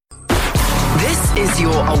This is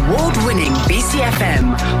your award-winning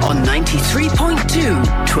BCFM on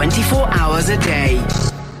 93.2, 24 hours a day.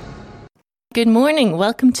 Good morning.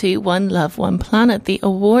 Welcome to One Love, One Planet, the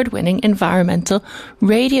award-winning environmental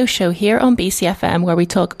radio show here on BCFM, where we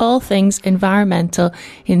talk all things environmental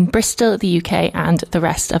in Bristol, the UK and the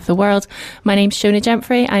rest of the world. My name's Shona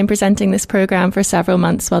Gemfrey. I'm presenting this programme for several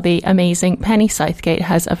months while the amazing Penny Southgate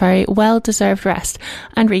has a very well-deserved rest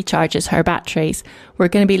and recharges her batteries. We're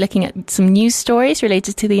going to be looking at some news stories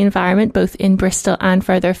related to the environment, both in Bristol and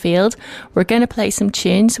further afield. We're going to play some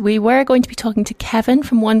tunes. We were going to be talking to Kevin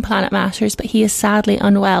from One Planet Matters, but he is sadly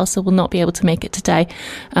unwell, so will not be able to make it today.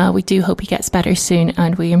 We do hope he gets better soon,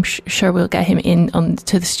 and we am sure we'll get him in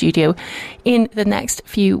to the studio in the next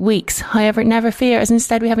few weeks. However, never fear, as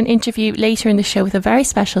instead we have an interview later in the show with a very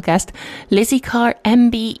special guest, Lizzie Carr,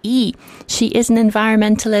 MBE. She is an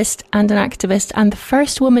environmentalist and an activist, and the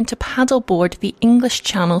first woman to paddleboard the English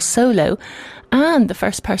Channel solo, and the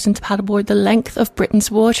first person to paddleboard the length of Britain's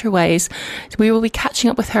waterways. We will be catching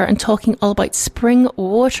up with her and talking all about Spring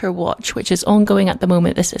Water Watch, which is ongoing at the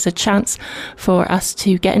moment. This is a chance for us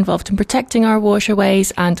to get involved in protecting our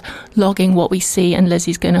waterways and logging what we see, and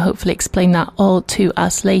Lizzie's going to hopefully explain that all to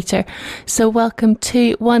us later. So welcome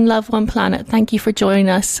to One Love, One Planet. Thank you for joining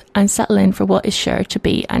us, and settle in for what is sure to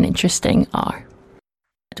be an interesting hour.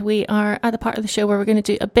 We are at the part of the show where we're going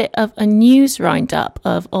to do a bit of a news roundup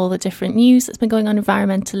of all the different news that's been going on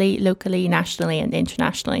environmentally, locally, nationally and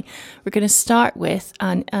internationally. We're going to start with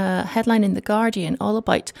a headline in The Guardian all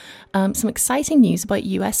about some exciting news about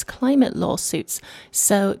US climate lawsuits.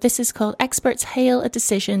 So this is called Experts Hail a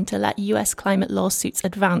Decision to Let US Climate Lawsuits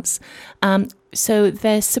Advance. So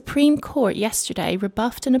the Supreme Court yesterday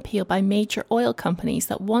rebuffed an appeal by major oil companies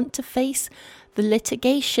that want to face the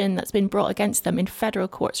litigation that's been brought against them in federal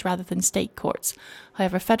courts rather than state courts.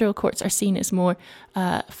 However, federal courts are seen as more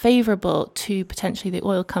favourable to potentially the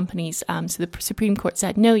oil companies. So the Supreme Court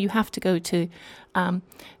said, no, you have to go to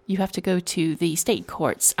the state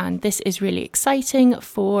courts, and this is really exciting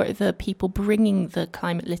for the people bringing the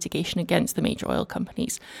climate litigation against the major oil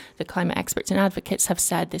companies. The climate experts and advocates have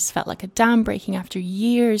said this felt like a dam breaking after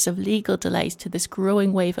years of legal delays to this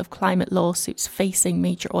growing wave of climate lawsuits facing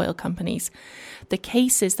major oil companies. The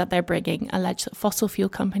cases that they're bringing allege that fossil fuel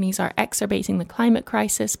companies are exacerbating the climate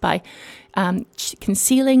crisis by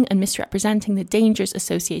concealing and misrepresenting the dangers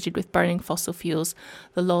associated with burning fossil fuels.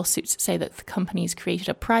 The lawsuits say that the companies created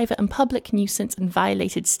a private and public nuisance and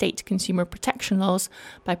violated state consumer protection laws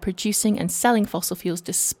by producing and selling fossil fuels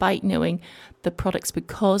despite knowing the products would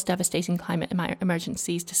cause devastating climate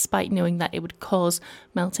emergencies, despite knowing that it would cause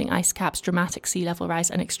melting ice caps, dramatic sea level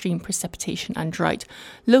rise and extreme precipitation and drought.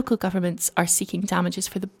 Local governments are seeking damages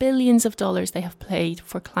for the billions of dollars they have paid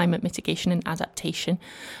for climate mitigation and adaptation.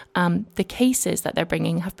 The cases that they're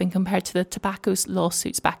bringing have been compared to the tobacco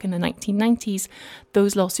lawsuits back in the 1990s.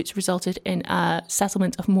 Those lawsuits resulted in a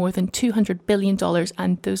settlement of more than $200 billion,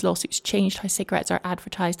 and those lawsuits changed how cigarettes are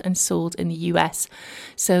advertised and sold in the US.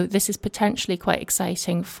 So this is potentially quite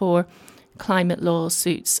exciting for climate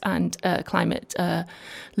lawsuits and climate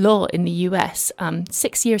law in the US.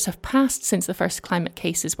 6 years have passed since the first climate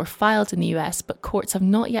cases were filed in the US, but courts have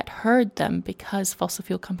not yet heard them because fossil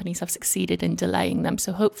fuel companies have succeeded in delaying them.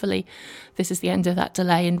 So hopefully this is the end of that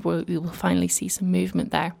delay, and we will finally see some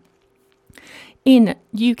movement there. In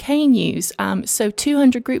UK news, so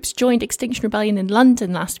 200 groups joined Extinction Rebellion in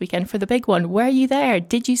London last weekend for the big one. Were you there?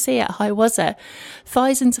 Did you see it? How was it?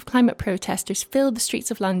 Thousands of climate protesters filled the streets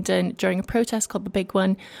of London during a protest called the Big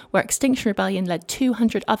One, where Extinction Rebellion led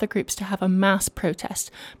 200 other groups to have a mass protest.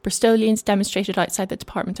 Bristolians demonstrated outside the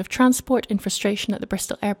Department of Transport in frustration at the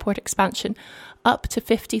Bristol Airport expansion. Up to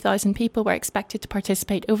 50,000 people were expected to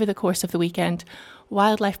participate over the course of the weekend.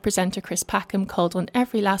 Wildlife presenter Chris Packham called on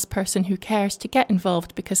every last person who cares to get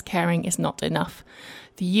involved because caring is not enough.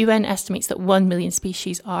 The UN estimates that 1 million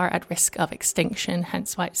species are at risk of extinction,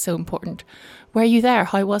 hence why it's so important. Were you there?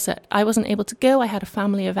 How was it? I wasn't able to go. I had a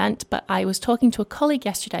family event, but I was talking to a colleague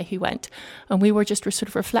yesterday who went, and we were just sort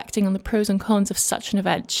of reflecting on the pros and cons of such an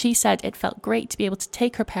event. She said it felt great to be able to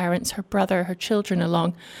take her parents, her brother, her children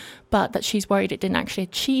along, but that she's worried it didn't actually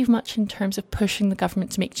achieve much in terms of pushing the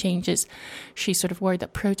government to make changes. She's sort of worried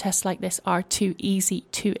that protests like this are too easy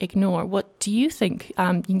to ignore. What do you think?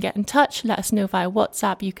 You can get in touch. Let us know via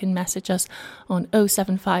WhatsApp. You can message us on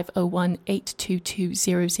 07501 822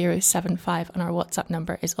 0075, and our WhatsApp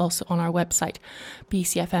number is also on our website,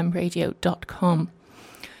 bcfmradio.com.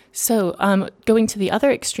 So going to the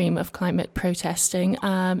other extreme of climate protesting,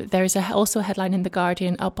 there is also a headline in The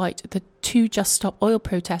Guardian about the 2 Just Stop Oil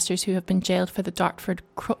protesters who have been jailed for the Dartford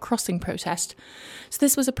crossing protest. So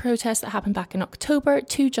this was a protest that happened back in October.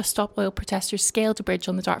 2 Just Stop Oil protesters scaled a bridge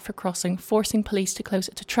on the Dartford crossing, forcing police to close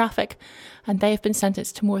it to traffic, and they have been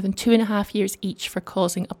sentenced to more than 2.5 years each for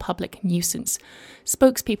causing a public nuisance.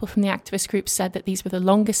 Spokespeople from the activist group said that these were the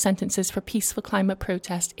longest sentences for peaceful climate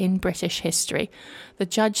protest in British history. The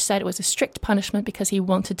judge said it was a strict punishment because he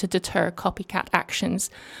wanted to deter copycat actions.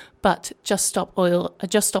 But a Just Stop Oil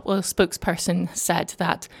spokesperson said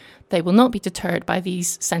that they will not be deterred by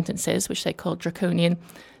these sentences, which they called draconian.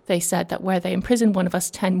 They said that where they imprison one of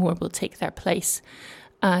us, 10 more will take their place.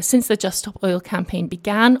 Since the Just Stop Oil campaign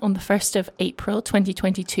began on the 1st of April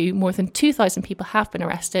 2022, more than 2,000 people have been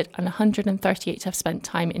arrested and 138 have spent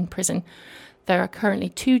time in prison. There are currently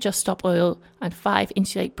 2 Just Stop Oil and 5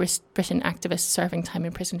 Insulate Britain activists serving time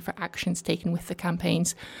in prison for actions taken with the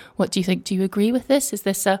campaigns. What do you think? Do you agree with this? Is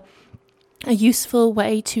this a useful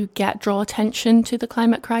way to draw attention to the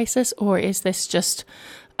climate crisis, or is this just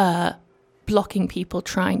blocking people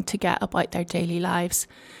trying to get about their daily lives?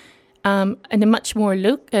 And a much more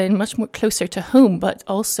closer to home, but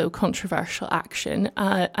also controversial action.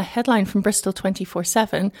 A headline from Bristol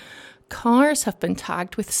 24/7. Cars have been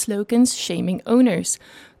tagged with slogans shaming owners.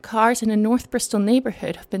 Cars in a North Bristol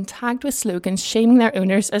neighbourhood have been tagged with slogans shaming their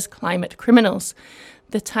owners as climate criminals.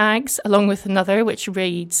 The tags, along with another which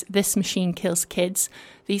reads, "This machine kills kids,"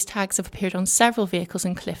 these tags have appeared on several vehicles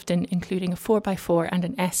in Clifton, including a 4x4 and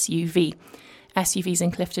an SUV. SUVs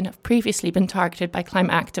in Clifton have previously been targeted by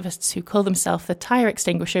climate activists who call themselves the tyre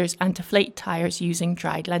extinguishers and deflate tyres using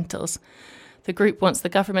dried lentils. The group wants the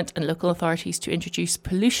government and local authorities to introduce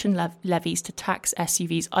pollution levies to tax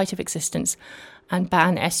SUVs out of existence and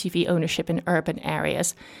ban SUV ownership in urban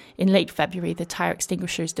areas. In late February, the tyre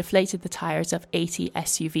extinguishers deflated the tyres of 80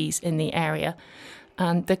 SUVs in the area.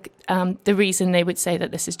 The reason they would say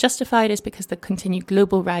that this is justified is because the continued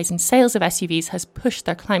global rise in sales of SUVs has pushed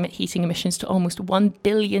their climate heating emissions to almost 1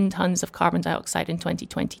 billion tonnes of carbon dioxide in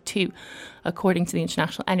 2022, according to the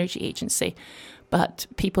International Energy Agency. But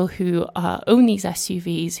people who own these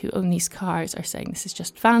SUVs, who own these cars, are saying this is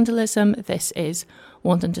just vandalism, this is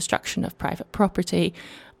wanton destruction of private property,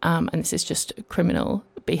 and this is just criminal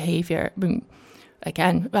behaviour.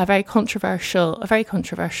 Again, a very controversial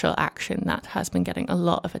action that has been getting a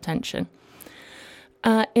lot of attention.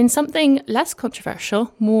 In something less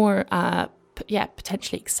controversial, more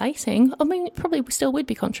potentially exciting. I mean, it probably still would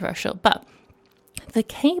be controversial, but the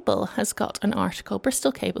Cable has got an article,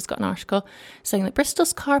 Bristol Cable's got an article saying that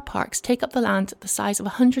Bristol's car parks take up the land the size of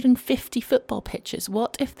 150 football pitches.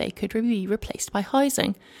 What if they could be replaced by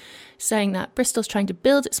housing? Saying that Bristol's trying to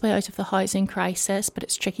build its way out of the housing crisis, but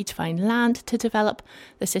it's tricky to find land to develop.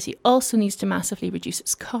 The city also needs to massively reduce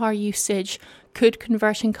its car usage. Could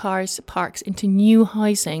converting cars parks into new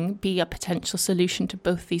housing be a potential solution to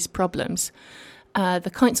both these problems?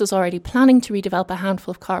 The council's already planning to redevelop a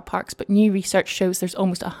handful of car parks, but new research shows there's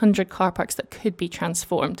almost 100 car parks that could be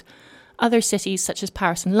transformed. Other cities, such as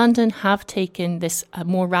Paris and London, have taken this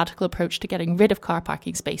more radical approach to getting rid of car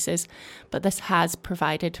parking spaces, but this has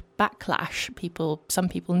provided backlash. Some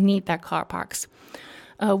people need their car parks.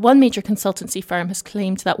 One major consultancy firm has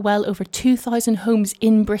claimed that well over 2,000 homes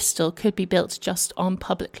in Bristol could be built just on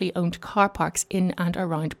publicly owned car parks in and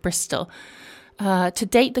around Bristol. To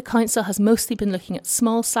date, the council has mostly been looking at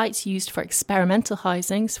small sites used for experimental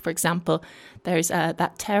housings. For example, there's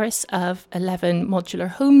that terrace of 11 modular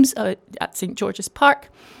homes at St George's Park,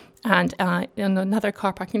 and in another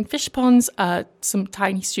car park in Fish Ponds, some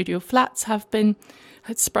tiny studio flats had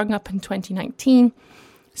sprung up in 2019.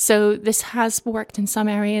 So this has worked in some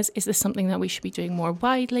areas. Is this something that we should be doing more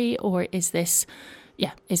widely, or is this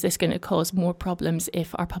going to cause more problems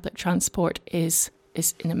if our public transport is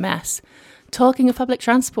in a mess? Talking of public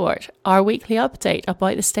transport, our weekly update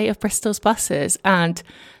about the state of Bristol's buses and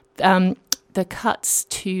the cuts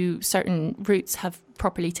to certain routes have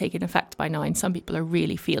properly taken effect by now, and some people are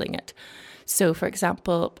really feeling it. So, for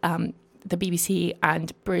example, the BBC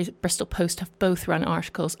and Bristol Post have both run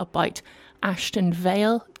articles about Ashton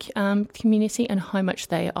Vale community and how much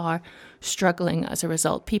they are struggling as a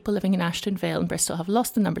result. People living in Ashton Vale in Bristol have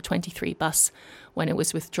lost the number 23 bus when it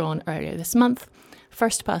was withdrawn earlier this month.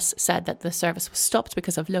 First Bus said that the service was stopped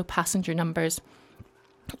because of low passenger numbers,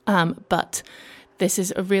 but this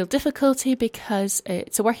is a real difficulty because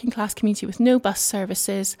it's a working class community with no bus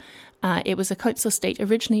services. It was a council estate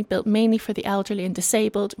originally built mainly for the elderly and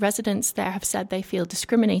disabled. Residents there have said they feel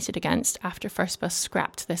discriminated against after First Bus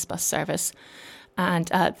scrapped this bus service.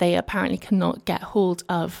 and they apparently cannot get hold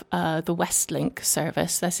of the Westlink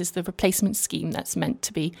service. This is the replacement scheme that's you're meant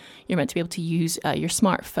to be able to use your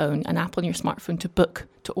smartphone, an app on your smartphone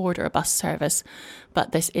to order a bus service,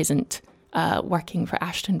 but this isn't working for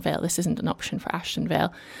Ashton Vale. This isn't an option for Ashton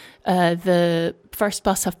Vale. The first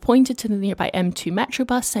bus have pointed to the nearby M2 Metro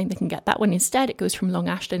bus, saying they can get that one instead. It goes from Long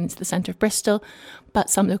Ashton into the centre of Bristol, but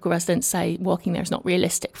some local residents say walking there is not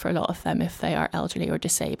realistic for a lot of them if they are elderly or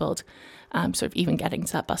disabled. Sort of even getting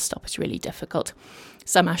to that bus stop is really difficult.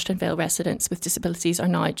 Some Ashton Vale residents with disabilities are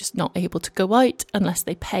now just not able to go out unless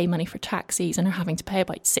they pay money for taxis and are having to pay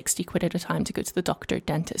about 60 quid at a time to go to the doctor,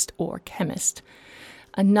 dentist or chemist.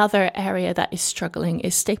 Another area that is struggling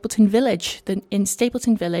is Stapleton Village. In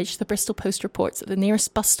Stapleton Village, the Bristol Post reports that the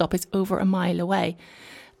nearest bus stop is over a mile away.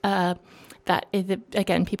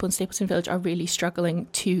 Again, people in Stapleton Village are really struggling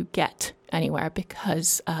to get anywhere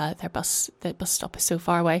because the bus stop is so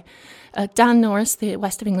far away. Dan Norris, the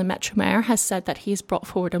West of England Metro Mayor, has said that he has brought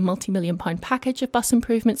forward a multi-million-pound package of bus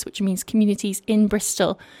improvements, which means communities in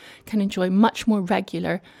Bristol can enjoy much more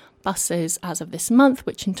regular buses as of this month,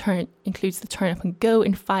 which in turn includes the turn up and go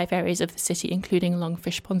in 5 areas of the city, including along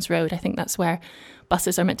Fishponds Road. I think that's where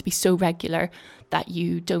buses are meant to be so regular that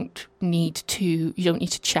you don't need to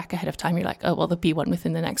check ahead of time. You're like, oh, well, there'll be one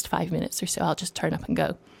within the next 5 minutes or so. I'll just turn up and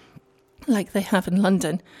go, like they have in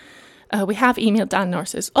London. We have emailed Dan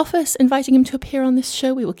Norris's office inviting him to appear on this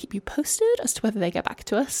show. We will keep you posted as to whether they get back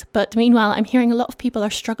to us. But meanwhile, I'm hearing a lot of people are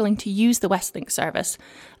struggling to use the Westlink service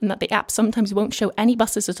and that the app sometimes won't show any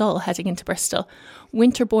buses at all heading into Bristol.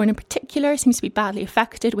 Winterbourne in particular seems to be badly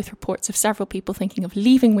affected, with reports of several people thinking of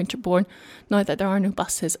leaving Winterbourne now that there are no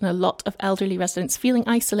buses, and a lot of elderly residents feeling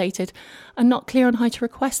isolated and not clear on how to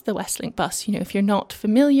request the Westlink bus. You know, if you're not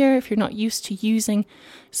familiar, if you're not used to using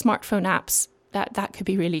smartphone apps, that could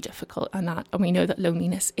be really difficult, and we know that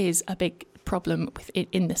loneliness is a big problem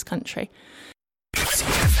in this country.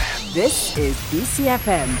 This is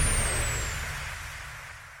BCFM.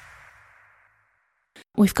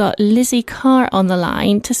 We've got Lizzie Carr on the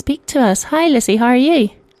line to speak to us. Hi Lizzie, how are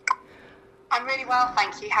you? I'm really well,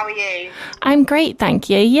 thank you. How are you? I'm great, thank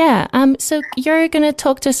you. Yeah. So you're going to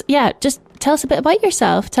talk to us. Yeah, just tell us a bit about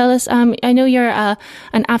yourself. Tell us. I know you're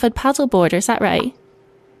an avid paddleboarder. Is that right?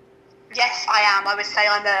 Yes, I am. I would say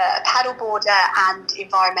I'm a paddleboarder and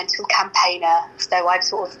environmental campaigner. So I've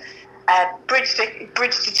sort of bridged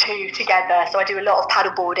the two together. So I do a lot of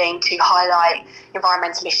paddleboarding to highlight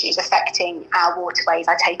environmental issues affecting our waterways.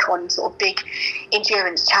 I take on sort of big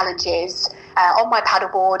endurance challenges on my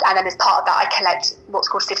paddleboard, and then as part of that I collect what's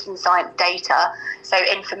called citizen science data, so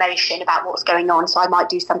information about what's going on. So I might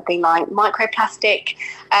do something like microplastic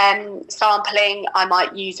sampling. I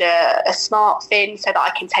might use a smart fin so that I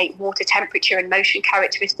can take water temperature and motion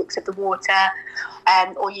characteristics of the water,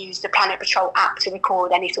 or use the Planet Patrol app to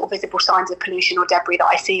record any sort of visible signs of pollution or debris that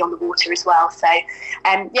I see on the water as well. So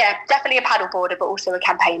yeah, definitely a paddleboarder, but also a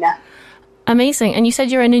campaigner. Amazing. And you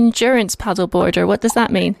said you're an endurance paddleboarder. What does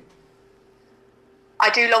that mean? I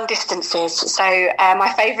do long distances. So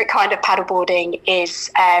my favourite kind of paddleboarding is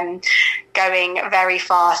going very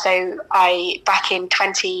far. So back in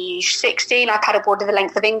 2016, I paddleboarded the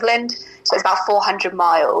length of England. So it's about 400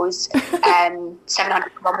 miles,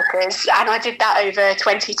 700 kilometres. And I did that over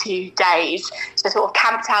 22 days. So sort of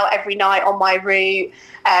camped out every night on my route.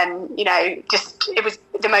 It was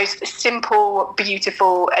the most simple,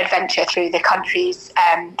 beautiful adventure through the country's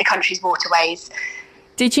waterways.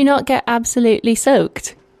 Did you not get absolutely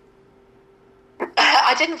soaked?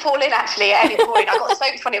 I didn't fall in, actually, at any point. I got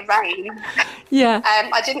soaked when it rained. Yeah.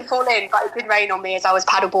 I didn't fall in, but it did rain on me as I was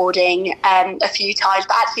paddleboarding a few times.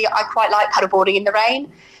 But actually, I quite like paddleboarding in the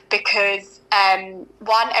rain because,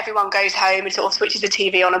 one, everyone goes home and sort of switches the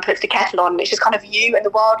TV on and puts the kettle on. It's just kind of you and the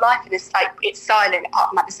wildlife, and it's silent apart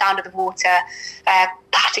from the sound of the water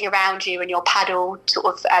patting around you and your paddle, sort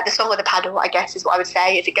of the song of the paddle, I guess is what I would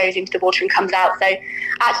say, as it goes into the water and comes out. So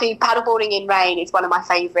actually, paddleboarding in rain is one of my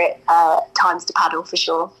favourite times to paddle, for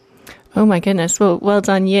sure. Oh my goodness, well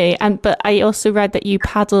done you. But I also read that you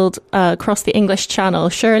paddled across the English Channel.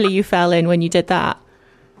 Surely you fell in when you did that.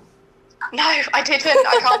 No, I didn't.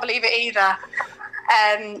 I can't believe it either.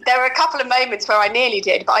 There were a couple of moments where I nearly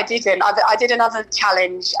did, but I didn't. I did another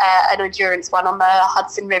challenge, an endurance one on the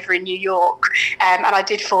Hudson River in New York, and I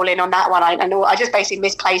did fall in on that one. I just basically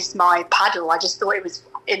misplaced my paddle. I just thought it was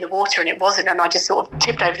in the water and it wasn't, and I just sort of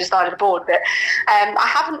tipped over the side of the board. But I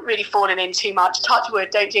haven't really fallen in too much. Touch wood,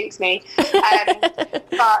 don't jinx me.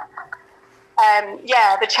 But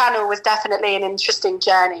The Channel was definitely an interesting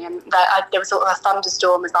journey, and there was sort of a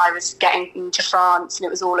thunderstorm as I was getting into France, and it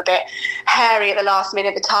was all a bit hairy at the last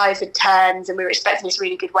minute. The tides had turned, and we were expecting this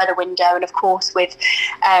really good weather window, and of course with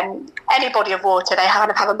any body of water, they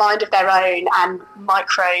kind of have a mind of their own and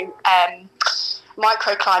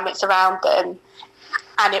microclimates around them,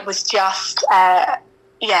 and it was just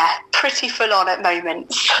pretty full on at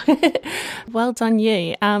moments. Well done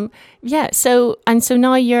you. So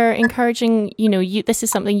now you're encouraging, this is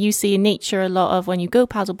something you see in nature a lot of when you go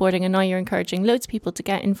paddleboarding, and now you're encouraging loads of people to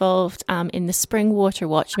get involved in the Spring Water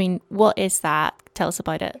Watch. I mean, what is that? Tell us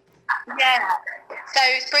about it. Yeah. So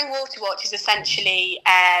Spring Water Watch is essentially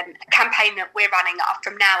a campaign that we're running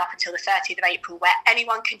from now up until the 30th of April, where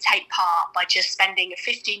anyone can take part by just spending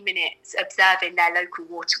 15 minutes observing their local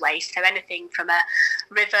waterways. So anything from a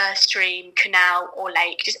river, stream, canal or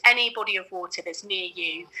lake, just any body of water that's near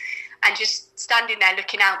you. And just standing there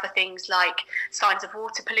looking out for things like signs of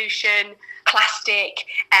water pollution, plastic,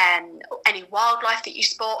 any wildlife that you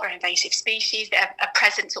spot or invasive species that are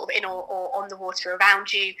present sort of in or on the water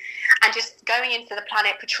around you, and just going into the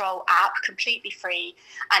Planet Patrol app completely free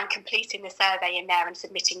and completing the survey in there and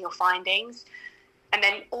submitting your findings. And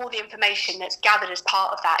then all the information that's gathered as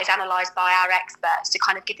part of that is analysed by our experts to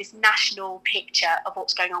kind of give this national picture of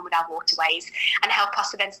what's going on with our waterways and help us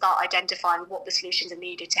to then start identifying what the solutions are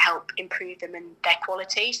needed to help improve them and their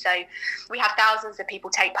quality. So we have thousands of people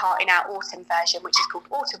take part in our autumn version, which is called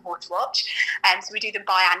Autumn Water Watch. So we do them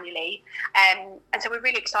biannually. And so we're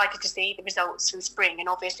really excited to see the results from spring. And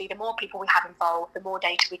obviously, the more people we have involved, the more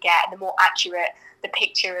data we get and the more accurate the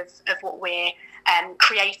picture of what we're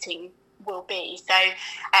creating will be. So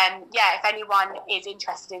if anyone is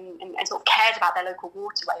interested in and sort of cares about their local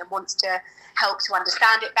waterway and wants to help to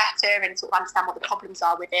understand it better and sort of understand what the problems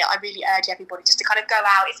are with it, I really urge everybody just to kind of go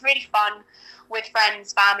out. It's really fun with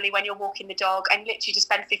friends, family, when you're walking the dog, and literally just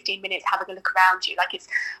spend 15 minutes having a look around you. Like, it's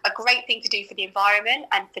a great thing to do for the environment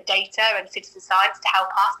and for data and citizen science to help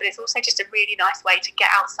us, but it's also just a really nice way to get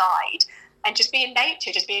outside and just be in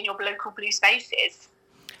nature, just be in your local blue spaces.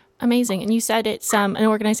 Amazing. And you said it's an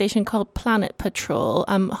organisation called Planet Patrol.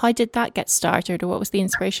 How did that get started, or what was the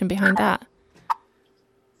inspiration behind that?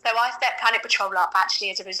 So I set Planet Patrol up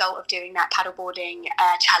actually as a result of doing that paddleboarding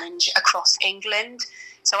challenge across England.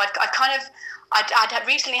 So I'd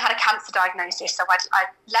recently had a cancer diagnosis, so I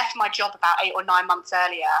left my job about 8 or 9 months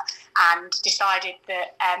earlier and decided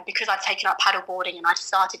that because I'd taken up paddleboarding and I'd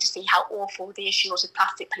started to see how awful the issue was with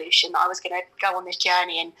plastic pollution, that I was going to go on this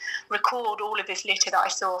journey and record all of this litter that I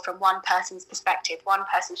saw from one person's perspective, one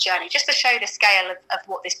person's journey, just to show the scale of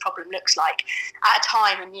what this problem looks like. At a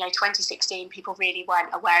time in 2016, people really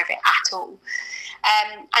weren't aware of it at all.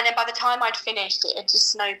 And then by the time I'd finished, it had just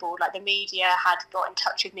snowballed. Like, the media had got in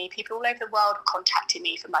touch with me. People all over the world were contacting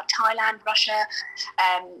me from like Thailand, Russia,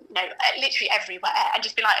 literally everywhere, and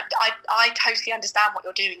just be like, I totally understand what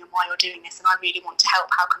you're doing and why you're doing this, and I really want to help.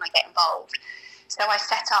 How can I get involved? So I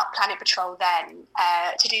set up Planet Patrol then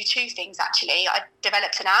to do two things, actually. I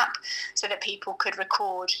developed an app so that people could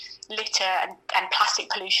record litter and plastic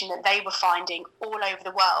pollution that they were finding all over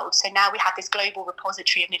the world. So now we have this global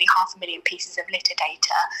repository of nearly 500,000 pieces of litter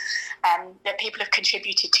data that people have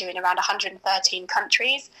contributed to in around 113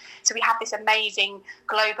 countries. So we have this amazing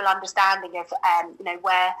global understanding of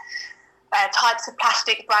where types of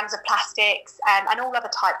plastic, brands of plastics, and all other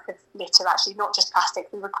types of litter, actually, not just plastic.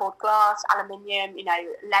 We record glass, aluminium,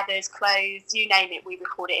 leathers, clothes, you name it, we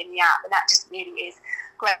record it in the app. And that just really is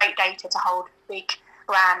great data to hold big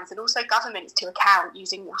brands and also governments to account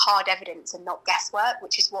using hard evidence and not guesswork,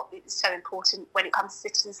 which is what is so important when it comes to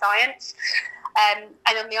citizen science.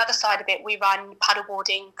 And on the other side of it, we run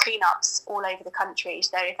paddleboarding cleanups all over the country.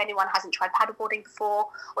 So if anyone hasn't tried paddleboarding before,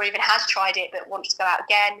 or even has tried it but wants to go out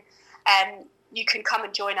again, you can come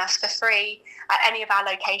and join us for free at any of our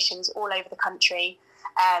locations all over the country.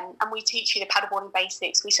 And we teach you the paddleboarding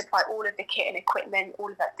basics. We supply all of the kit and equipment, all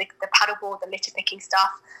of the paddleboard, the litter picking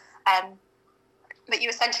stuff. But you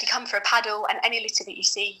essentially come for a paddle, and any litter that you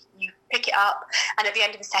see, you pick it up, and at the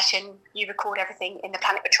end of the session, you record everything in the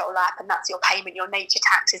Planet Patrol app, and that's your payment. Your nature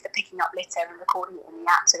tax is the picking up litter and recording it in the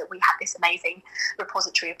app, so that we have this amazing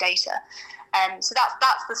repository of data. So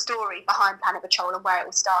that's the story behind Planet Patrol and where it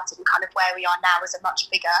all started, and kind of where we are now as a much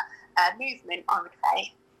bigger movement, I would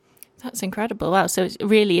say. That's incredible. Wow. So it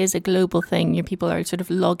really is a global thing. Your people are sort of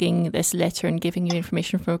logging this litter and giving you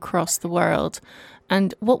information from across the world.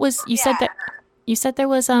 And what was, you said there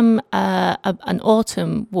was an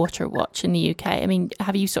autumn water watch in the UK. I mean,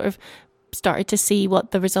 have you sort of started to see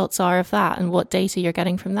what the results are of that and what data you're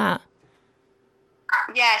getting from that?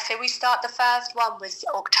 Yeah, so the first one was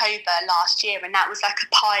October last year, and that was like a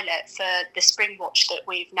pilot for the Spring Watch that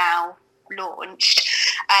we've now launched.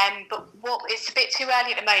 But it's a bit too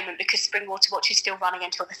early at the moment because Spring Water Watch is still running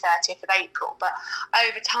until the 30th of April. But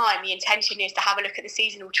over time, the intention is to have a look at the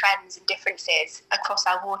seasonal trends and differences across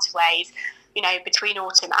our waterways, between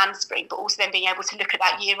autumn and spring, but also then being able to look at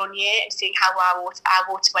that year on year and seeing how our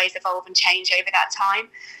waterways evolve and change over that time.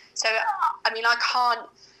 So, I mean, I can't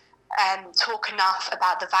talk enough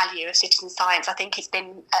about the value of citizen science. I think it's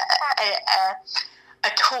been a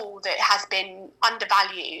tool that has been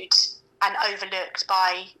undervalued and overlooked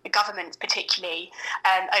by the government, particularly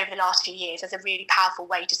over the last few years, as a really powerful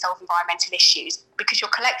way to solve environmental issues, because you're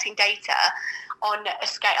collecting data on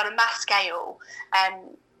a mass scale,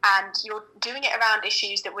 and you're doing it around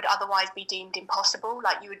issues that would otherwise be deemed impossible.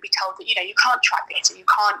 Like, you would be told that, you can't track litter, you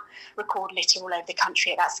can't record litter all over the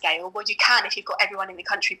country at that scale. Well, you can if you've got everyone in the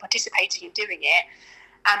country participating and doing it.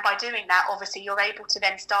 And by doing that, obviously, you're able to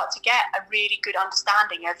then start to get a really good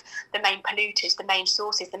understanding of the main polluters, the main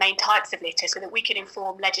sources, the main types of litter, so that we can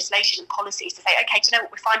inform legislation and policies to say, okay, do you know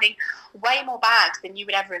what, we're finding way more bags than you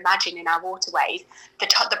would ever imagine in our waterways.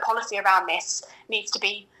 The policy around this needs to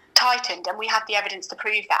be tightened, and we have the evidence to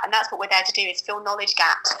prove that. And that's what we're there to do, is fill knowledge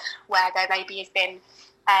gaps where there maybe has been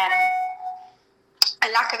a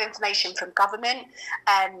lack of information from government,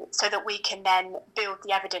 so that we can then build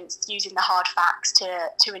the evidence using the hard facts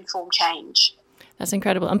to inform change. That's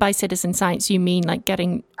incredible. And by citizen science, you mean like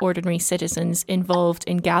getting ordinary citizens involved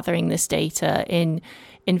in gathering this data, in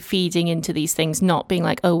feeding into these things, not being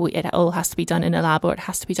like, oh, it all has to be done in a lab, or it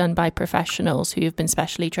has to be done by professionals who have been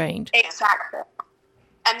specially trained. Exactly.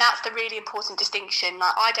 And that's the really important distinction.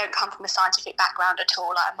 Like, I don't come from a scientific background at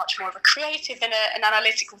all. I'm much more of a creative than an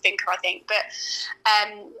analytical thinker, I think. But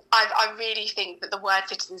I really think that the word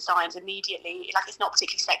citizen science immediately, like, it's not a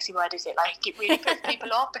particularly sexy word, is it? Like, it really puts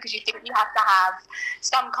people off, because you think you have to have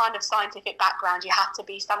some kind of scientific background. You have to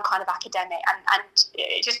be some kind of academic. And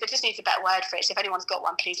it just needs a better word for it. So if anyone's got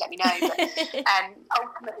one, please let me know. But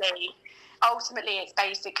ultimately, it's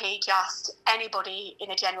basically just anybody in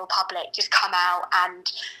the general public just come out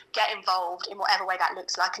and get involved in whatever way that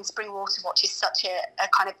looks like. And Spring Water Watch is such a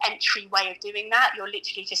kind of entry way of doing that. You're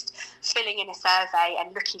literally just filling in a survey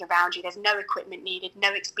and looking around you. There's no equipment needed,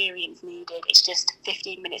 no experience needed. It's just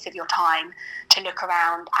 15 minutes of your time to look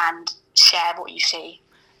around and share what you see.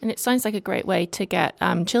 And it sounds like a great way to get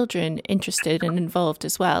children interested and involved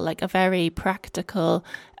as well, like a very practical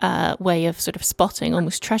way of sort of spotting,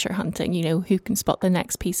 almost treasure hunting, who can spot the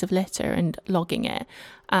next piece of litter and logging it.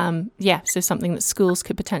 So something that schools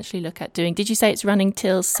could potentially look at doing. Did you say it's running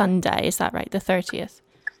till Sunday? Is that right, the 30th?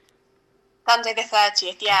 Sunday the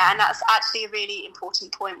 30th, yeah, and that's actually a really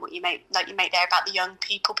important point what you make there about the young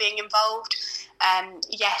people being involved.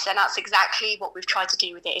 Yes, and that's exactly what we've tried to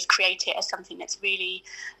do with it, is create it as something that's really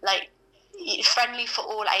friendly for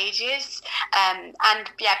all ages, and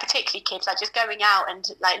yeah, particularly kids, like just going out and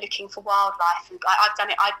like looking for wildlife. And I've done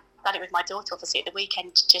it with my daughter, obviously, at the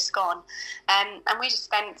weekend just gone, and we just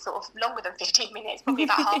spent sort of longer than 15 minutes, probably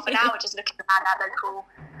about half an hour, just looking around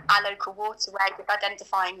our local waterway, with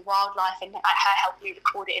identifying wildlife and her helping me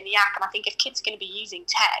record it in the app. And I think if kids are going to be using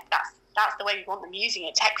tech, that's the way we want them using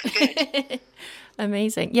it, tech for good.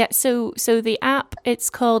 Amazing. Yeah, so the app, it's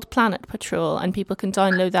called Planet Patrol, and people can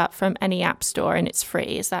download that from any app store, and it's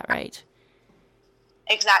free, is that right?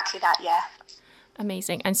 Exactly that, yeah.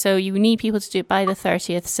 Amazing. And so you need people to do it by the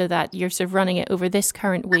 30th, so that you're sort of running it over this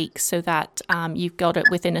current week, so that you've got it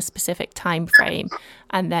within a specific time frame.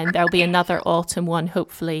 And then there'll be another autumn one,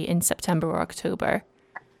 hopefully in September or October.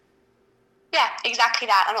 Yeah, exactly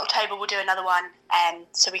that. In October, we'll do another one,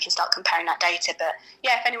 so we can start comparing that data. But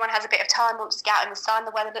yeah, if anyone has a bit of time, wants to get out in the sun,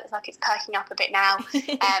 the weather looks like it's perking up a bit now.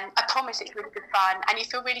 I promise it's really good fun, and you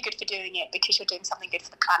feel really good for doing it, because you're doing something good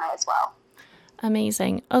for the planet as well.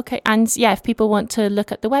 Amazing. Okay. And yeah, if people want to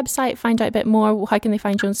look at the website, find out a bit more, how can they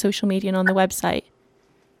find you on social media and on the website?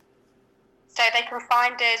 So they can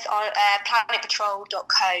find us on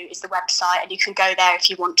planetpatrol.co is the website, and you can go there if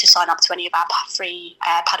you want to sign up to any of our free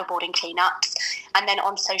paddleboarding cleanups. And then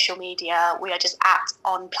on social media, we are just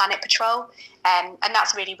on Planet Patrol, and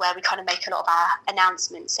that's really where we kind of make a lot of our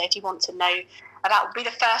announcements. So if you want to know be the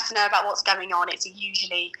first to know about what's going on, it's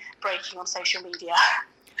usually breaking on social media.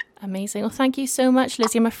 Amazing. Well, thank you so much,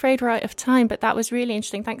 Lizzie. I'm afraid we're out of time, but that was really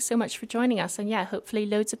interesting. Thanks so much for joining us. And yeah, hopefully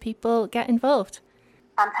loads of people get involved.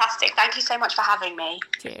 Fantastic. Thank you so much for having me.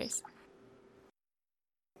 Cheers.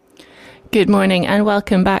 Good morning and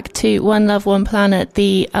welcome back to One Love, One Planet,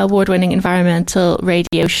 the award-winning environmental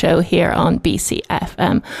radio show here on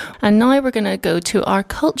BCFM. And now we're going to go to our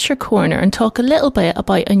culture corner and talk a little bit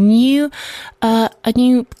about a new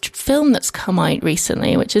film that's come out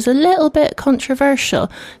recently, which is a little bit controversial.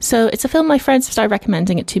 So it's a film my friends have started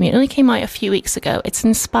recommending it to me. It only came out a few weeks ago. It's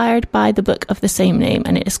inspired by the book of the same name,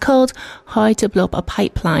 and it is called How to Blow Up a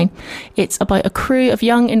Pipeline. It's about a crew of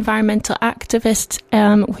young environmental activists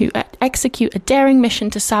who execute a daring mission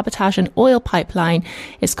to sabotage an oil pipeline.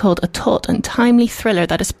 It's called a taut and timely thriller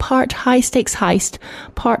that is part high-stakes heist,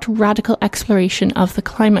 part radical exploration of the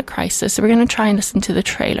climate crisis. So we're going to try and listen to the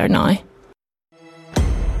trailer now.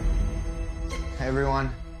 Hey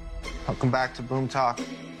everyone, welcome back to Boom Talk.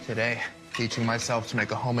 Today, teaching myself to make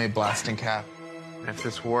a homemade blasting cap. And if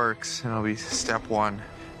this works, it'll be step one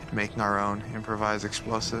in making our own improvised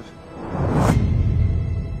explosive.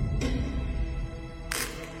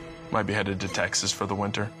 Might be headed to Texas for the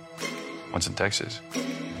winter. What's in Texas?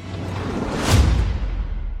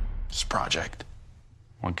 It's a project.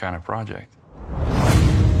 What kind of project?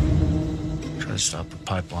 Try to stop the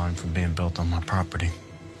pipeline from being built on my property.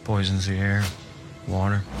 Poisons the air,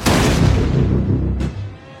 water.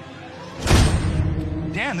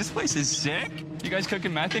 Damn, this place is sick. You guys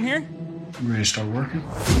cooking meth in here? You ready to start working?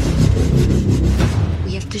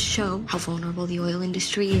 We have to show how vulnerable the oil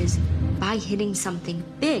industry is by hitting something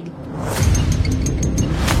big.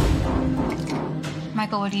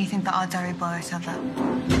 Michael, what do you think the odds are we blow ourselves up?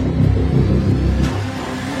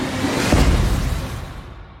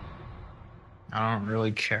 I don't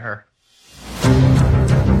really care.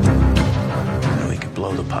 We could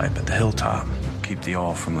blow the pipe at the hilltop, keep the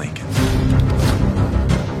oil from leaking.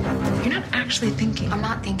 You're not actually thinking. I'm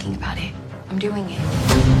not thinking about it. I'm doing it.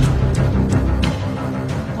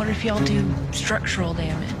 What if y'all do structural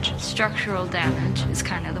damage? Structural damage is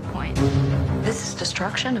kind of the point. This is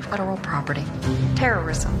destruction of federal property.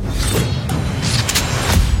 Terrorism.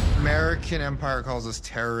 American empire calls us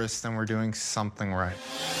terrorists, then we're doing something right.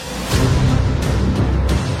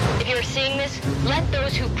 If you're seeing this, let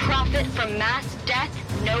those who profit from mass death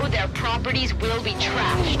know their properties will be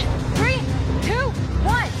trashed. 3, 2,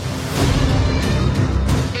 1.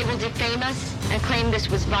 They will defame us and claim this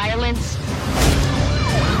was violence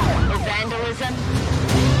or vandalism,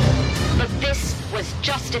 but this was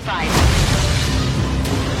justified.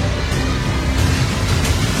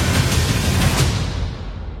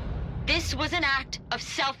 This was an act of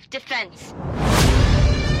self-defense.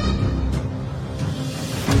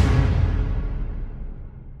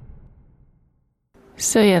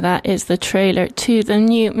 So yeah, that is the trailer to the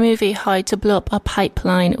new movie How to Blow Up a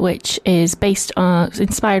Pipeline, which is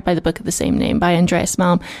inspired by the book of the same name by Andreas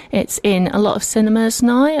Malm. It's in a lot of cinemas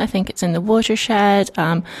now. I think it's in the Watershed,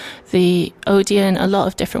 the Odeon, a lot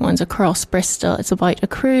of different ones across Bristol. It's about a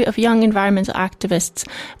crew of young environmental activists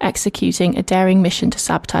executing a daring mission to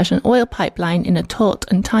sabotage an oil pipeline in a taut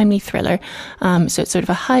and timely thriller. So it's sort of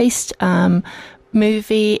a heist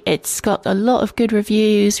movie. It's got a lot of good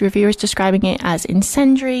reviews, reviewers describing it as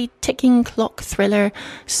incendiary, ticking clock thriller,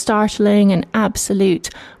 startling, an absolute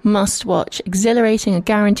must-watch, exhilarating, a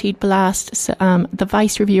guaranteed blast. So, the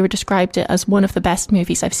Vice reviewer described it as one of the best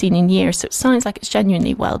movies I've seen in years, so it sounds like it's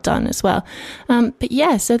genuinely well done as well. But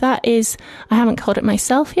yeah, so that is, I haven't caught it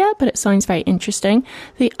myself yet, but it sounds very interesting.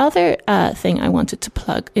 The other thing I wanted to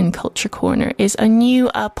plug in Culture Corner is a new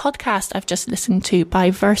podcast I've just listened to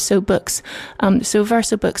by Verso Books. So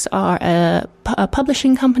Verso Books are a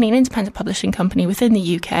publishing company, an independent publishing company within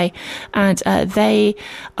the UK, and they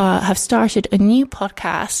have started a new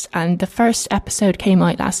podcast, and the first episode came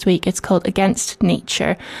out last week. It's called Against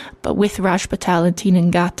Nature, but with Raj Patel and Tina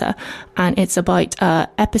Ngata, and it's about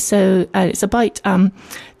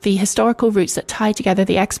the historical roots that tie together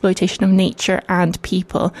the exploitation of nature and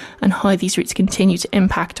people, and how these roots continue to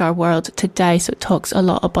impact our world today. So it talks a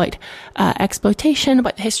lot about exploitation,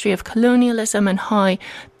 about the history of colonialism, and how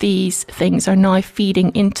these things are now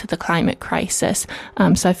feeding into the climate crisis.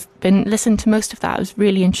 So I've been listening to most of that. It was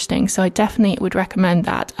really interesting. So I definitely would recommend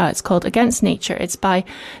that. It's called Against Nature. It's by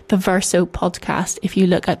the Verso podcast, if you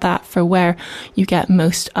look at that for where you get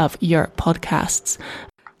most of your podcasts.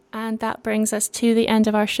 And that brings us to the end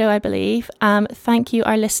of our show, I believe. Thank you,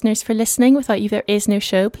 our listeners, for listening. Without you, there is no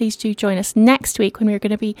show. Please do join us next week when we're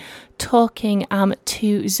going to be talking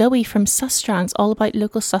to Zoe from Sustrans, all about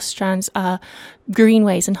local Sustrans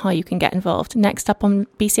greenways and how you can get involved. Next up on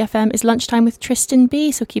BCFM is Lunchtime with Tristan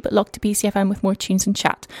B. So keep it locked to BCFM with more tunes and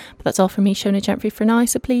chat. But that's all from me, Shona Gentry, for now.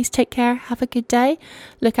 So please take care. Have a good day.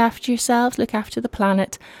 Look after yourselves. Look after the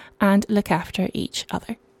planet. And look after each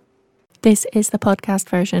other. This is the podcast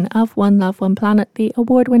version of One Love, One Planet, the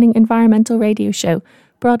award-winning environmental radio show,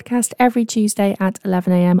 broadcast every Tuesday at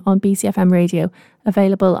 11 a.m. on BCFM radio,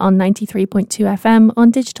 available on 93.2 FM,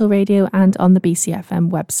 on digital radio and on the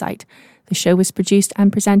BCFM website. The show was produced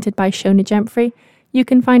and presented by Shona Gemfrey. You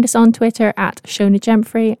can find us on Twitter at Shona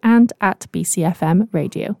Gemfrey and at BCFM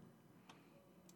radio.